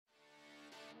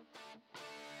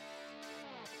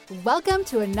Welcome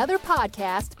to another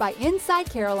podcast by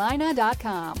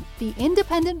InsideCarolina.com, the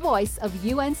independent voice of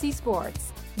UNC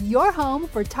Sports, your home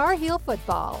for Tar Heel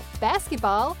football,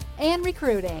 basketball, and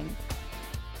recruiting.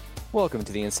 Welcome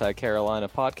to the Inside Carolina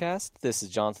podcast. This is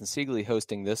Jonathan Siegley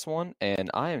hosting this one,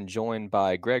 and I am joined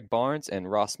by Greg Barnes and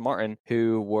Ross Martin,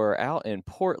 who were out in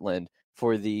Portland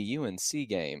for the UNC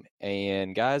game.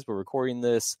 And guys, we're recording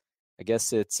this, I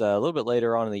guess it's a little bit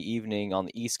later on in the evening on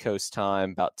the East Coast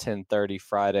time, about 10:30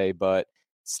 Friday, but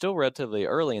still relatively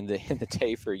early in the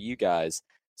day for you guys.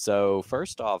 So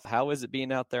first off, how is it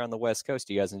being out there on the West Coast?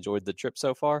 You guys enjoyed the trip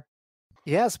so far?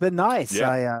 Yeah, it's been nice.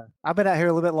 Yeah. I've been out here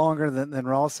a little bit longer than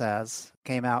Ross has.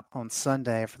 Came out on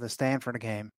Sunday for the Stanford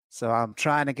game. So I'm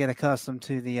trying to get accustomed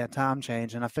to the time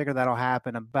change, and I figure that'll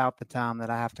happen about the time that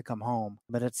I have to come home.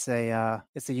 But it's a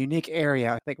unique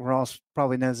area. I think Ross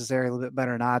probably knows this area a little bit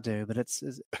better than I do, but it's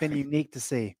been unique to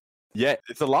see. Yeah,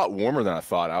 it's a lot warmer than I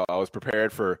thought. I was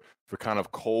prepared for kind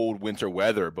of cold winter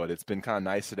weather, but it's been kind of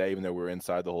nice today, even though we were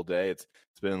inside the whole day. It's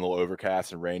been a little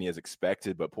overcast and rainy as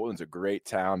expected, but Portland's a great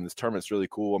town. This tournament's really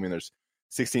cool. I mean, there's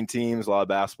 16 teams, a lot of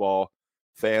basketball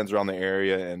fans around the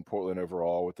area, and Portland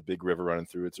overall with the big river running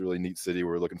through. It's a really neat city.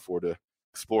 We're looking forward to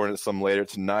exploring it some later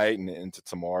tonight and into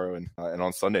tomorrow and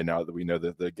on Sunday. Now that we know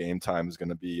that the game time is going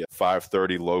to be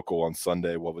 5:30 local on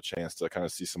Sunday, we'll have a chance to kind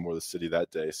of see some more of the city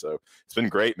that day. So it's been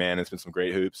great, man. It's been some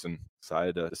great hoops, and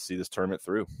excited to see this tournament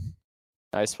through.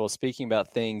 Nice. Well, speaking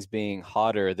about things being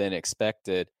hotter than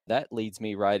expected, that leads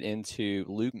me right into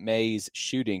Luke Maye's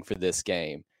shooting for this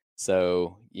game.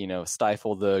 So,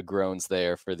 stifle the groans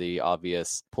there for the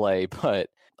obvious play. But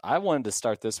I wanted to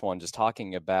start this one just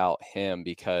talking about him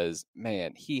because,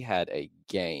 man, he had a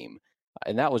game.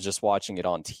 And that was just watching it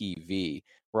on TV.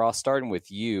 Ross, starting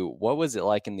with you, what was it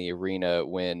like in the arena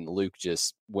when Luke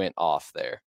just went off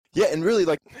there? Yeah, and really,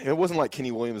 it wasn't like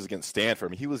Kenny Williams against Stanford.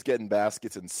 I mean, he was getting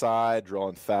baskets inside,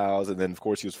 drawing fouls, and then, of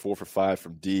course, he was 4 for 5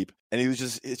 from deep. And he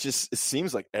was it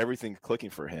seems like everything's clicking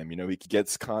for him. He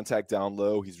gets contact down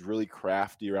low. He's really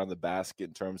crafty around the basket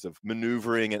in terms of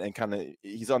maneuvering and kind of,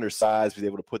 he's undersized. He's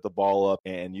able to put the ball up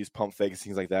and use pump fakes,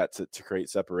 things like that to create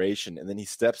separation. And then he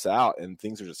steps out, and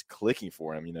things are just clicking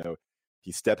for him.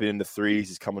 He's stepping into threes.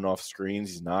 He's coming off screens.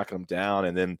 He's knocking them down.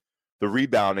 And then the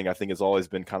rebounding, I think, has always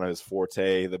been kind of his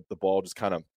forte. The ball just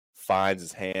kind of finds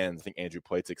his hands. I think Andrew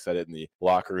Platek said it in the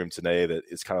locker room today that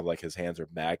it's kind of like his hands are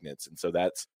magnets. And so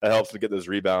that helps him get those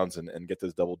rebounds and get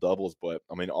those double-doubles. But,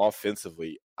 I mean,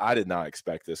 offensively, I did not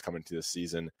expect this coming to this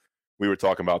season. We were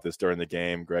talking about this during the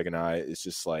game, Greg and I. It's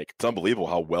just it's unbelievable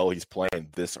how well he's playing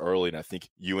this early. And I think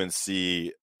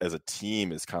UNC as a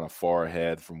team is kind of far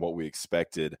ahead from what we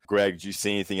expected. Greg, did you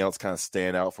see anything else kind of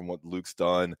stand out from what Luke's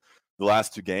done the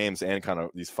last 2 games and kind of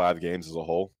these 5 games as a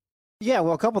whole? Yeah,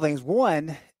 well, a couple things.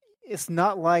 One, it's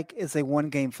not like it's a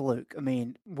one-game fluke. I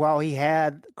mean, while he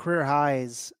had career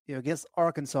highs, against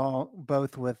Arkansas,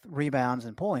 both with rebounds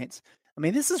and points, I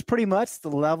mean, this is pretty much the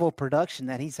level of production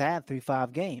that he's had through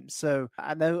 5 games. So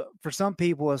I know for some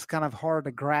people it's kind of hard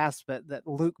to grasp that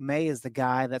Luke Maye is the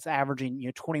guy that's averaging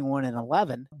 21 and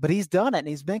 11, but he's done it and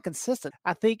he's been consistent.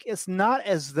 I think it's not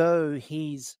as though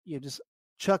he's just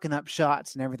chucking up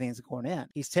shots and everything's going in.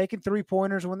 He's taking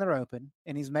 3-pointers when they're open,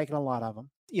 and he's making a lot of them.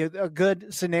 A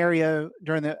good scenario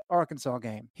during the Arkansas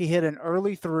game, he hit an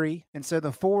early 3, and so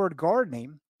the forward guarding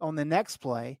him on the next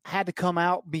play had to come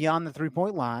out beyond the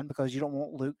 3-point line because you don't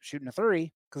want Luke shooting a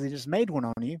 3 because he just made one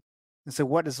on you. And so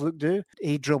what does Luke do?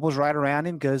 He dribbles right around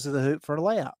him, goes to the hoop for a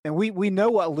layup. And we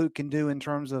know what Luke can do in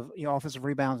terms of offensive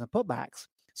rebounds and putbacks.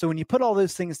 So when you put all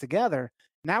those things together,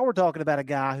 now we're talking about a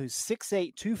guy who's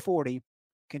 6'8", 240,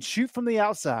 can shoot from the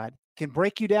outside, can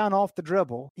break you down off the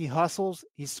dribble. He hustles.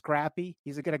 He's scrappy.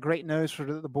 He's got a great nose for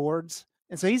the boards.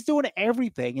 And so he's doing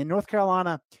everything. In North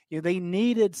Carolina, they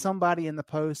needed somebody in the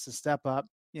post to step up.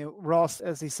 Ross,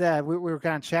 as he said, we were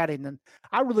kind of chatting, and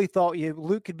I really thought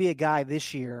Luke could be a guy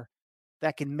this year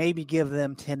that can maybe give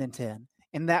them 10 and 10,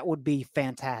 and that would be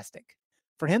fantastic.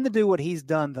 For him to do what he's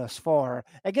done thus far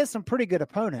against some pretty good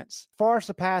opponents far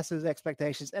surpasses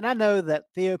expectations. And I know that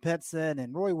Theo Pinson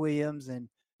and Roy Williams and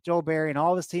Joel Berry and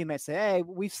all his teammates say, hey,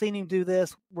 we've seen him do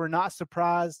this. We're not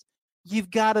surprised.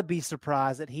 You've got to be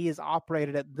surprised that he has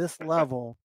operated at this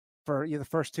level for the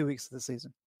first 2 weeks of the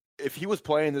season. If he was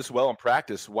playing this well in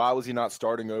practice, why was he not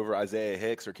starting over Isaiah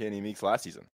Hicks or Kenny Meeks last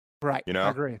season? Right. I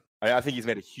agree. I think he's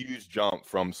made a huge jump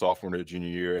from sophomore to junior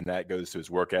year, and that goes to his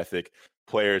work ethic.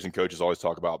 Players and coaches always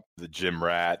talk about the gym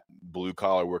rat,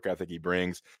 blue-collar work ethic he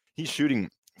brings. He's shooting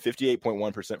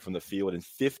 58.1% from the field and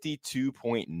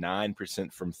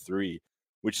 52.9% from 3.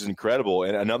 which is incredible.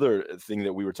 And another thing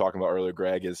that we were talking about earlier,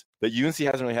 Greg, is that UNC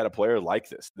hasn't really had a player like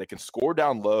this that can score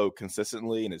down low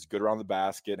consistently and is good around the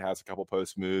basket, has a couple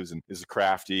post moves, and is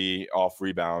crafty off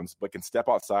rebounds, but can step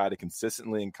outside and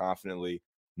consistently and confidently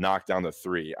knock down the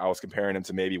three. I was comparing him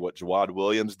to maybe what Jawad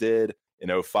Williams did in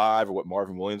 05 or what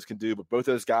Marvin Williams can do. But both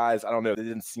those guys, I don't know, they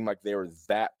didn't seem like they were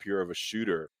that pure of a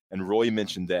shooter. And Roy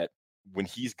mentioned that when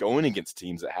he's going against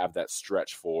teams that have that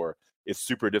stretch four, it's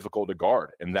super difficult to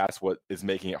guard. And that's what is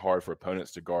making it hard for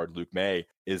opponents to guard Luke Maye,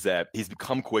 is that he's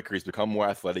become quicker. He's become more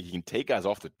athletic. He can take guys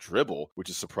off the dribble, which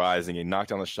is surprising, and knock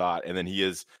down the shot. And then he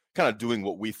is kind of doing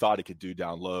what we thought he could do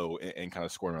down low and kind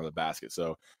of scoring around the basket.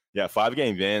 So, yeah, 5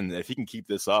 games in, if he can keep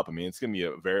this up, I mean, it's going to be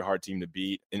a very hard team to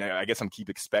beat. And I guess I'm keep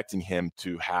expecting him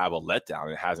to have a letdown,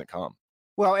 and it hasn't come.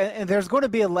 Well, and there's going to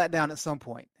be a letdown at some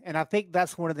point. And I think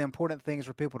that's one of the important things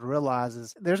for people to realize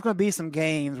is there's going to be some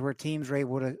games where teams are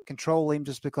able to control him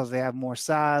just because they have more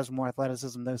size, more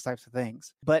athleticism, those types of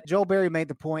things. But Joel Berry made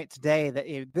the point today that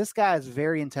this guy is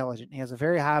very intelligent. He has a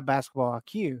very high basketball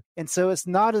IQ. And so it's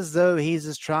not as though he's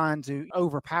just trying to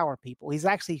overpower people. He's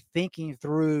actually thinking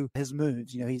through his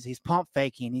moves. You know, he's pump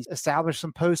faking. He's established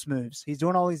some post moves. He's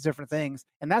doing all these different things.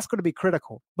 And that's going to be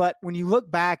critical. But when you look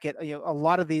back at a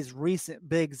lot of these recent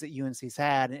bigs that UNC's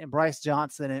had, and Bryce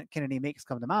Johnson and Kennedy Meeks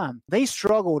come to mind, they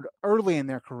struggled early in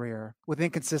their career with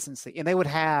inconsistency. And they would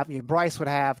have, Bryce would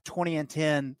have 20 and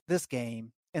 10 this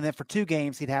game. And then for 2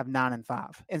 games, he'd have 9 and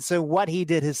 5. And so what he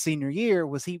did his senior year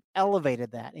was he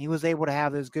elevated that. And he was able to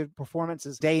have those good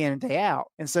performances day in and day out.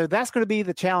 And so that's going to be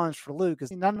the challenge for Luke, is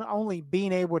not only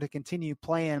being able to continue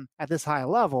playing at this high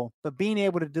level, but being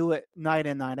able to do it night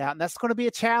in, night out. And that's going to be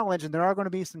a challenge. And there are going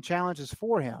to be some challenges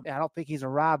for him. I don't think he's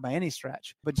arrived by any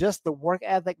stretch, but just the work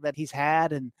ethic that he's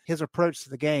had and his approach to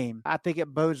the game, I think it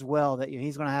bodes well that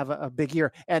he's going to have a big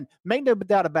year. And make no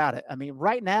doubt about it. I mean,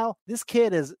 right now, this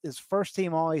kid is first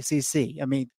team all ACC. I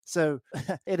mean, so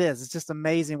it is. It's just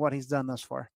amazing what he's done thus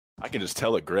far. I can just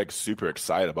tell that Greg's super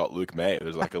excited about Luke Maye.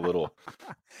 There's like a little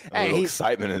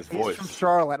excitement in his voice. He's from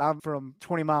Charlotte. I'm from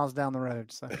 20 miles down the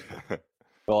road. So.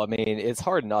 Well, I mean, it's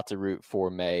hard not to root for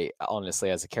Maye,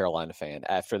 honestly, as a Carolina fan.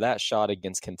 After that shot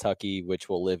against Kentucky, which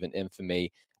will live in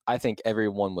infamy, I think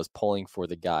everyone was pulling for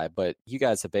the guy. But you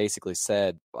guys have basically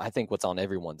said, I think what's on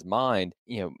everyone's mind,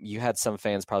 you had some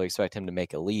fans probably expect him to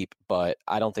make a leap, but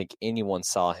I don't think anyone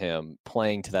saw him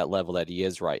playing to that level that he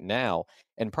is right now.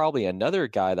 And probably another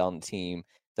guy on the team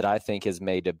that I think has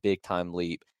made a big time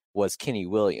leap was Kenny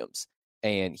Williams.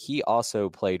 And he also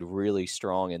played really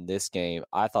strong in this game,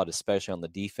 I thought, especially on the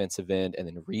defensive end and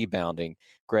then rebounding.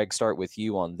 Greg, start with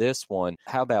you on this one.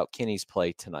 How about Kenny's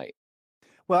play tonight?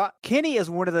 Well, Kenny is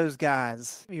one of those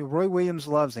guys. Roy Williams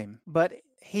loves him, but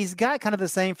he's got kind of the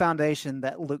same foundation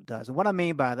that Luke does. And what I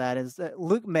mean by that is that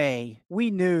Luke Maye,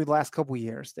 we knew the last couple of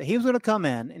years that he was going to come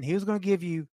in and he was going to give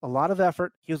you a lot of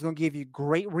effort. He was going to give you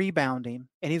great rebounding,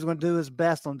 and he was going to do his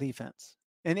best on defense.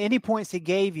 And any points he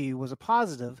gave you was a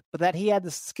positive, but that he had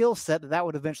the skill set that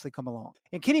would eventually come along.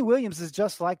 And Kenny Williams is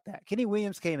just like that. Kenny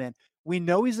Williams came in. We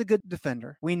know he's a good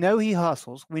defender. We know he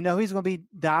hustles. We know he's going to be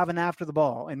diving after the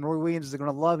ball, and Roy Williams is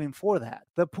going to love him for that.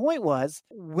 The point was,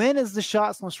 when is the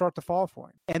shots going to start to fall for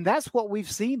him? And that's what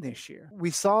we've seen this year. We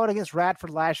saw it against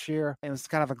Radford last year, and it was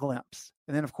kind of a glimpse.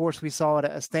 And then, of course, we saw it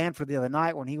at Stanford the other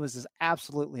night when he was just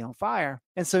absolutely on fire.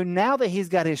 And so now that he's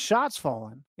got his shots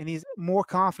falling and he's more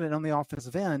confident on the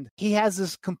offensive end, he has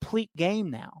this complete game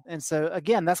now. And so,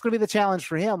 again, that's going to be the challenge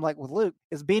for him, like with Luke,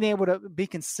 is being able to be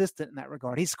consistent in that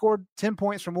regard. He scored 10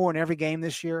 points or more in every game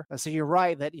this year. So you're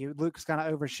right that Luke's kind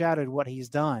of overshadowed what he's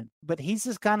done. But he's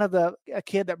just kind of a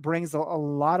kid that brings a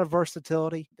lot of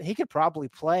versatility. He could probably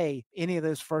play any of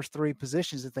those first 3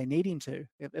 positions if they need him to,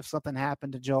 if something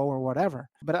happened to Joe or whatever.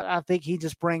 But I think he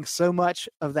just brings so much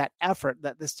of that effort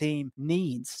that this team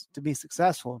needs to be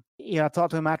successful. I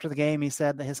talked to him after the game. He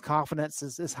said that his confidence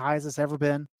is as high as it's ever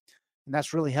been, and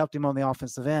that's really helped him on the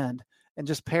offensive end. And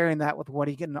just pairing that with what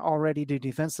he can already do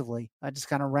defensively, just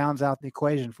kind of rounds out the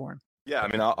equation for him. Yeah, I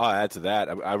mean, I'll add to that.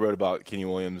 I wrote about Kenny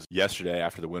Williams yesterday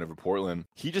after the win over Portland.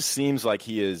 He just seems like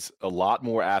he is a lot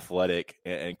more athletic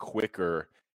and quicker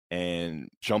and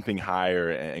jumping higher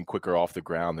and quicker off the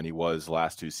ground than he was the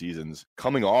last 2 seasons,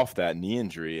 coming off that knee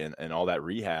injury and all that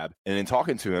rehab. And in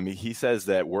talking to him, he says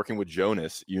that working with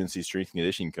Jonas, UNC strength and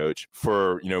conditioning coach,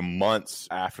 for months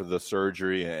after the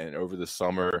surgery and over the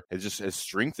summer has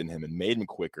strengthened him and made him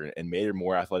quicker and made him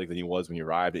more athletic than he was when he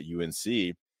arrived at UNC.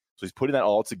 So he's putting that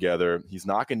all together. He's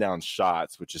knocking down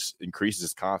shots, which just increases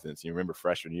his confidence. You remember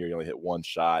freshman year, he only hit 1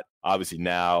 shot. Obviously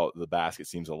now the basket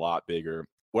seems a lot bigger.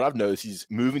 what I've noticed, he's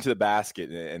moving to the basket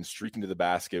and streaking to the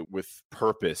basket with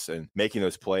purpose and making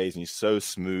those plays. And he's so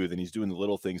smooth, and he's doing the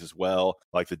little things as well,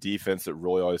 like the defense that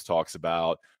Roy always talks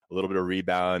about, a little bit of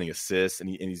rebounding, assists, and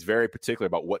he's very particular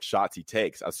about what shots he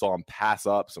takes. I saw him pass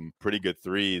up some pretty good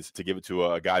threes to give it to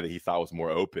a guy that he thought was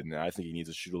more open, and I think he needs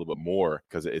to shoot a little bit more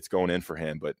because it's going in for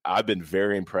him. But I've been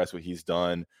very impressed with what he's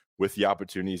done with the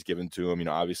opportunities given to him,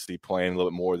 obviously playing a little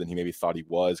bit more than he maybe thought he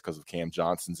was because of Cam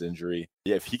Johnson's injury.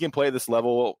 Yeah, if he can play this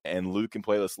level and Luke can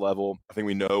play this level, I think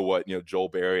we know what, Joel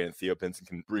Berry and Theo Pinson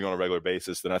can bring on a regular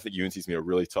basis. Then I think UNC's going to be a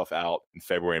really tough out in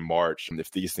February and March if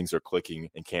these things are clicking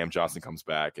and Cam Johnson comes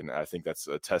back. And I think that's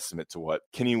a testament to what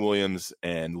Kenny Williams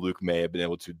and Luke Maye have been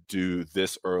able to do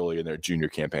this early in their junior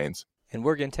campaigns. And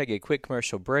we're going to take a quick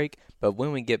commercial break, but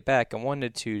when we get back, I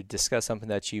wanted to discuss something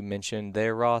that you mentioned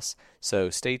there, Ross. So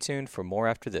stay tuned for more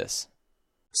after this.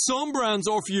 Some brands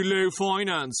offer you low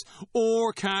finance,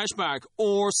 or cashback,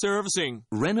 or servicing.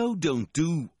 Renault don't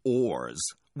do ors.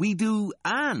 We do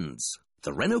ands.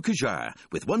 The Renault Kadjar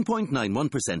with 1.91%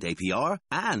 APR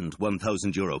and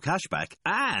 €1,000 cashback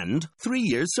and 3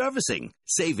 years servicing,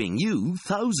 saving you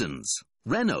thousands.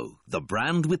 Renault, the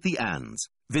brand with the ands.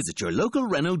 Visit your local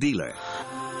Renault dealer.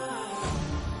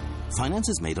 Finance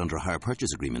is made under a hire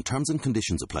purchase agreement. Terms and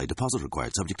conditions apply. Deposit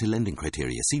required subject to lending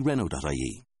criteria. See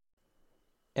Renault.ie.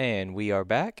 And we are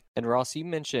back. And Ross, you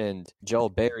mentioned Joel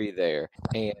Berry there.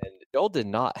 And Joel did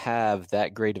not have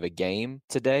that great of a game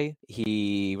today.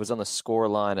 He was on the score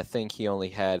line. I think he only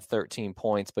had 13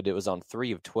 points, but it was on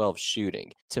 3 of 12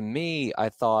 shooting. To me, I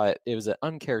thought it was an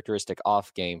uncharacteristic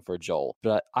off game for Joel,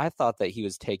 but I thought that he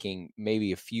was taking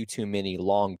maybe a few too many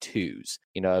long twos.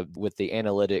 With the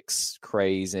analytics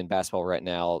craze in basketball right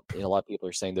now, a lot of people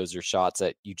are saying those are shots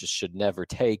that you just should never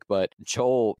take. But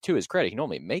Joel, to his credit, he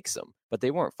normally makes them, but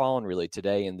they weren't falling really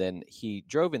today. And then he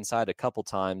drove inside a couple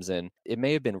times, and it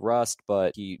may have been rust,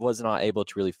 but he was not able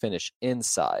to really finish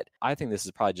inside. I think this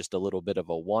is probably just a little bit of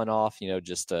a one-off,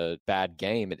 just a bad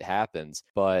game. It happens.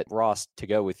 But Ross, to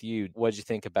go with you, what did you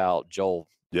think about Joel?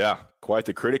 Yeah, quite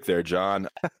the critic there, John.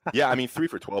 Yeah, 3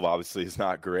 for 12 obviously is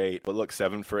not great, but look,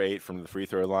 7 for 8 from the free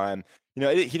throw line. He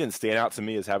didn't stand out to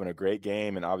me as having a great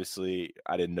game, and obviously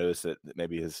I didn't notice that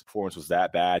maybe his performance was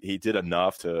that bad. He did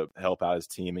enough to help out his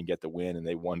team and get the win, and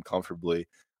they won comfortably.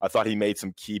 I thought he made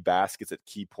some key baskets at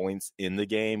key points in the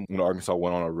game when Arkansas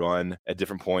went on a run at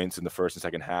different points in the first and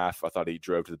second half. I thought he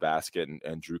drove to the basket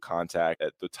and drew contact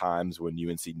at the times when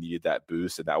UNC needed that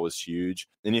boost, and that was huge.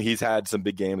 And he's had some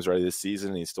big games already this season,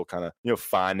 and he's still kind of,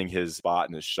 finding his spot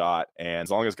and his shot. And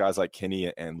as long as guys like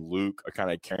Kenny and Luke are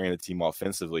kind of carrying the team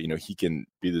offensively, he can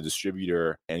be the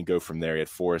distributor and go from there. He had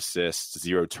 4 assists,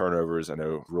 0 turnovers. I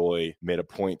know Roy made a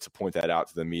point to point that out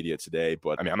to the media today,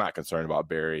 but I'm not concerned about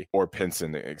Berry or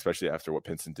Pinson, especially after what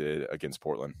Pinson did against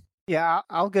Portland. Yeah,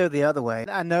 I'll go the other way.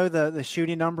 I know the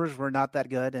shooting numbers were not that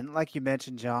good. And like you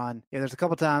mentioned, John, there's a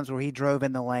couple times where he drove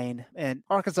in the lane. And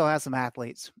Arkansas has some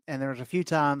athletes. And there's a few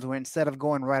times where instead of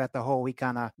going right at the hole, he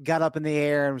kind of got up in the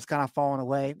air and was kind of falling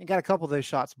away and got a couple of those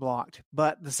shots blocked.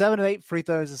 But the 7 of 8 free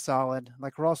throws is solid.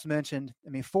 Like Ross mentioned,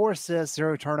 4 assists,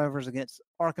 0 turnovers against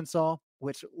Arkansas,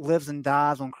 which lives and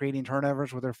dies on creating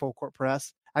turnovers with their full court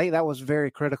press. I think that was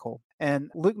very critical. And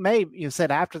Luke Maye,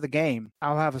 said after the game,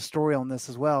 I'll have a story on this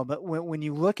as well, but when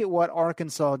you look at what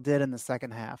Arkansas did in the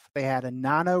second half, they had a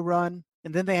 9-0 run,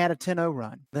 and then they had a 10-0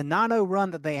 run. The 9-0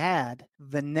 run that they had,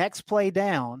 the next play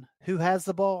down, who has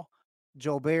the ball?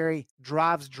 Joel Berry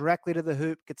drives directly to the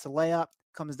hoop, gets a layup,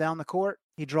 comes down the court,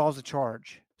 he draws a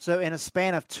charge. So in a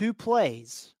span of 2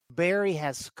 plays, Berry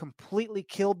has completely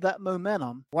killed that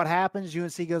momentum. What happens?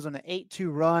 UNC goes on an 8-2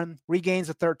 run, regains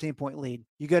a 13-point lead.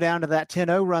 You go down to that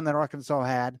 10-0 run that Arkansas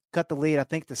had, cut the lead, I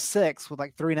think, to 6 with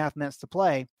like 3.5 minutes to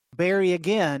play. Berry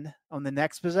again on the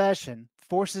next possession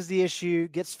forces the issue,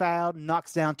 gets fouled,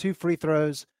 knocks down 2 free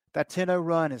throws. That 10-0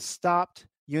 run is stopped.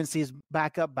 UNC is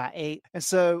back up by 8. And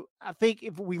so I think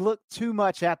if we look too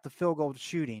much at the field goal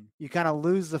shooting, you kind of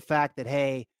lose the fact that,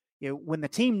 hey, when the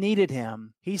team needed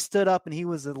him, he stood up and he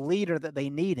was the leader that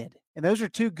they needed. And those are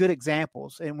 2 good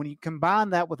examples. And when you combine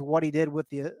that with what he did with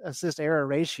the assist error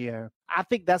ratio, I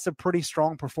think that's a pretty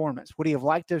strong performance. Would he have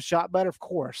liked to have shot better? Of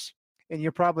course. And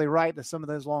you're probably right that some of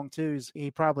those long twos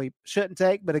he probably shouldn't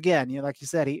take. But again, like you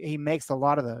said, he makes a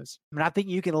lot of those. I think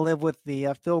you can live with the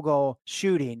field goal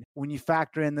shooting when you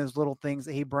factor in those little things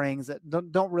that he brings that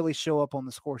don't really show up on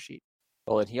the score sheet.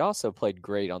 Well, and he also played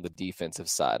great on the defensive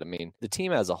side. The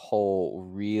team as a whole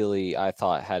really, I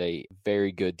thought, had a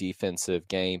very good defensive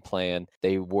game plan.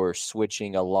 They were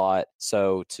switching a lot.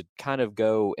 So to kind of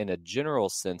go in a general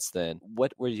sense then,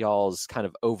 what were y'all's kind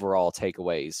of overall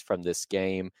takeaways from this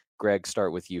game? Greg,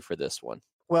 start with you for this one.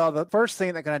 Well, the first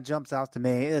thing that kind of jumps out to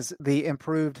me is the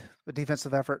improved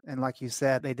defensive effort. And like you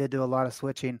said, they did do a lot of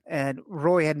switching. And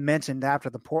Roy had mentioned after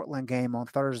the Portland game on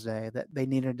Thursday that they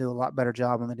needed to do a lot better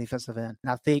job on the defensive end.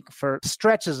 And I think for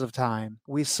stretches of time,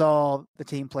 we saw the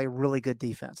team play really good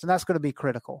defense. And that's going to be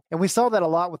critical. And we saw that a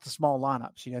lot with the small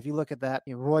lineups. If you look at that,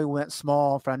 Roy went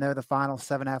small for, I know, the final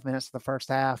 7.5 minutes of the first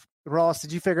half. Ross,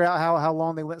 did you figure out how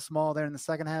long they went small there in the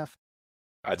second half?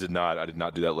 I did not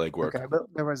do that legwork. Okay, but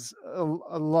there was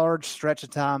a large stretch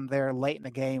of time there late in the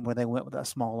game where they went with a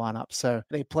small lineup. So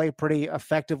they played pretty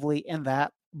effectively in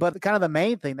that. But kind of the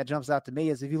main thing that jumps out to me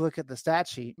is if you look at the stat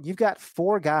sheet, you've got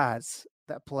 4 guys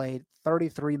that played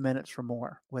 33 minutes or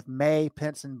more with Maye,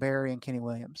 Pinson, Berry, and Kenny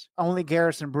Williams. Only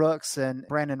Garrison Brooks and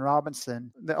Brandon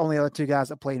Robinson, the only other 2 guys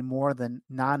that played more than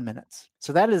 9 minutes.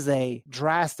 So that is a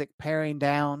drastic paring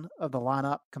down of the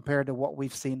lineup compared to what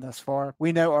we've seen thus far.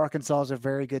 We know Arkansas is a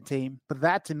very good team, but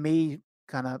that to me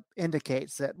kind of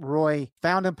indicates that Roy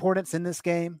found importance in this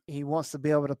game. He wants to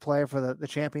be able to play for the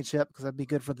championship because that'd be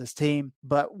good for this team.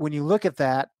 But when you look at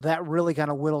that really kind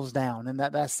of whittles down, and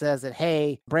that says that,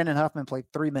 hey, Brandon Huffman played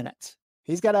 3 minutes.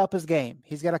 He's got to up his game.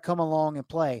 He's got to come along and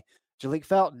play. Jalik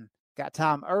Felton got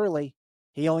time early.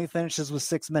 He only finishes with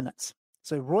 6 minutes.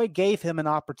 So Roy gave him an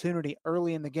opportunity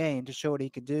early in the game to show what he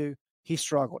could do. He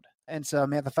struggled. And so,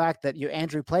 the fact that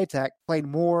Andrew Platek played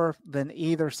more than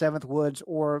either Seventh Woods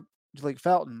or Jalik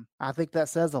Felton, I think that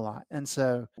says a lot. And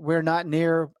so we're not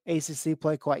near ACC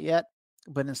play quite yet,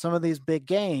 but in some of these big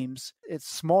games, it's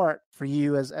smart for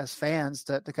you as fans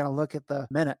to kind of look at the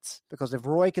minutes, because if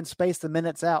Roy can space the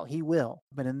minutes out, he will.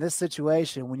 But in this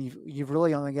situation, when you've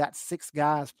really only got 6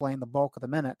 guys playing the bulk of the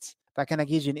minutes, that kind of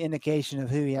gives you an indication of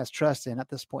who he has trust in at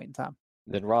this point in time.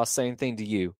 Then Ross, same thing to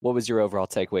you. What was your overall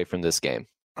takeaway from this game?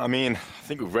 I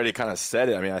think we've already kind of said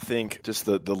it. I think just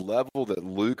the level that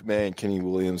Luke Maye and Kenny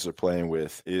Williams are playing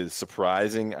with is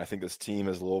surprising. I think this team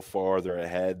is a little farther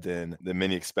ahead than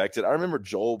many expected. I remember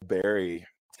Joel Berry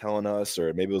telling us,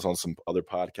 or maybe it was on some other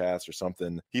podcast or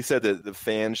something, he said that the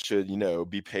fans should,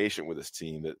 be patient with this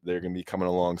team, that they're going to be coming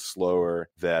along slower,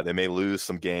 that they may lose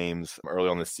some games early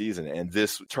on the season. And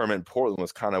this tournament in Portland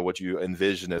was kind of what you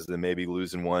envision as them maybe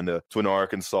losing one to an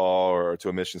Arkansas or to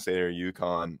a Michigan State or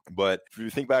UConn. But if you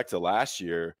think back to last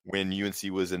year when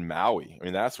UNC was in Maui,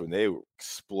 that's when they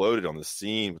exploded on the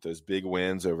scene with those big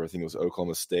wins over, I think it was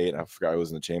Oklahoma State. I forgot it was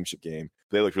in the championship game.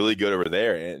 They looked really good over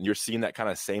there. And you're seeing that kind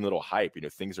of same little hype.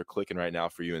 Things are clicking right now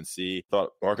for UNC.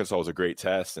 Thought Arkansas was a great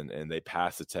test, and they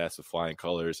passed the test with flying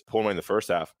colors, pulling away in the first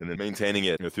half and then maintaining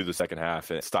it through the second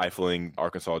half and stifling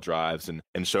Arkansas drives and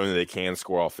showing that they can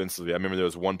score offensively. I remember there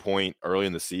was one point early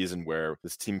in the season where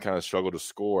this team kind of struggled to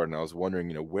score, and I was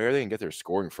wondering, where they can get their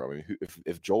scoring from.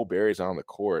 If Joel Berry's on the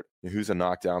court, who's going to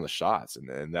knock down the shots?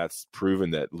 And that's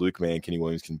proven that Luke Maye and Kenny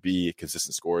Williams can be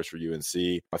consistent scorers for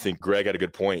UNC. I think Greg had a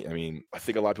good point. I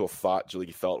think a lot of people thought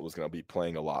Jalik Felton was going to be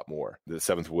playing a lot more. The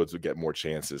Seventh Woods would get more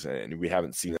chances, and we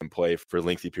haven't seen them play for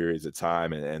lengthy periods of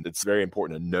time. And it's very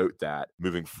important to note that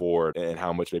moving forward and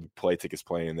how much maybe Platek is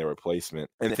playing in their replacement.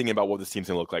 And thinking about what this team's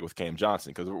going to look like with Cam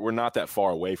Johnson, because we're not that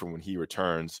far away from when he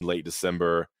returns late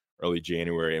December, early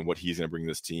January, and what he's going to bring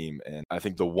to this team. And I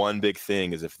think the one big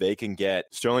thing is if they can get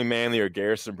Sterling Manley or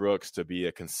Garrison Brooks to be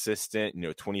a consistent,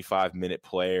 25-minute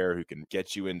player who can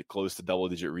get you into close to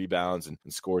double-digit rebounds and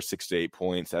score 6 to 8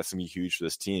 points, that's going to be huge for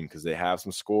this team because they have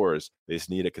some scorers. They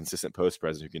just need a consistent post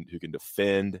presence who can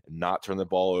defend, and not turn the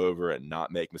ball over, and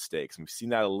not make mistakes. And we've seen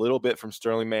that a little bit from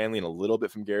Sterling Manley and a little bit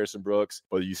from Garrison Brooks,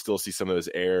 but you still see some of those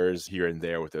errors here and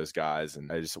there with those guys.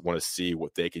 And I just want to see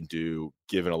what they can do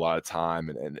given a lot of time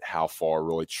and how far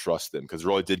Roy trusts them, because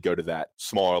Roy did go to that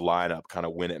smaller lineup kind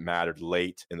of when it mattered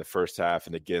late in the first half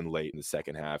and again late in the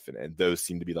second half, and those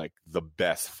seem to be like the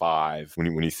best 5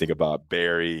 when you think about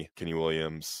Berry, Kenny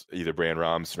Williams, either Brandon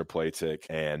Robinson or Platek,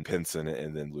 and Pinson,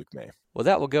 and then Luke Maye. Well,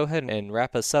 that will go ahead and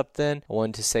wrap us up then. I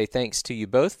wanted to say thanks to you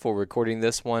both for recording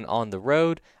this one on the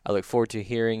road. I look forward to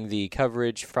hearing the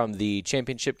coverage from the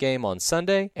championship game on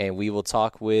Sunday, and we will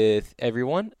talk with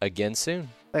everyone again soon.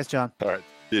 Thanks, John. All right.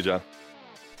 See you, John.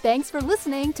 Thanks for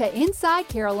listening to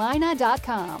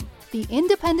InsideCarolina.com, the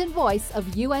independent voice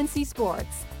of UNC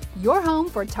Sports, your home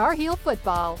for Tar Heel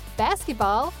football,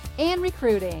 basketball, and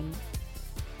recruiting.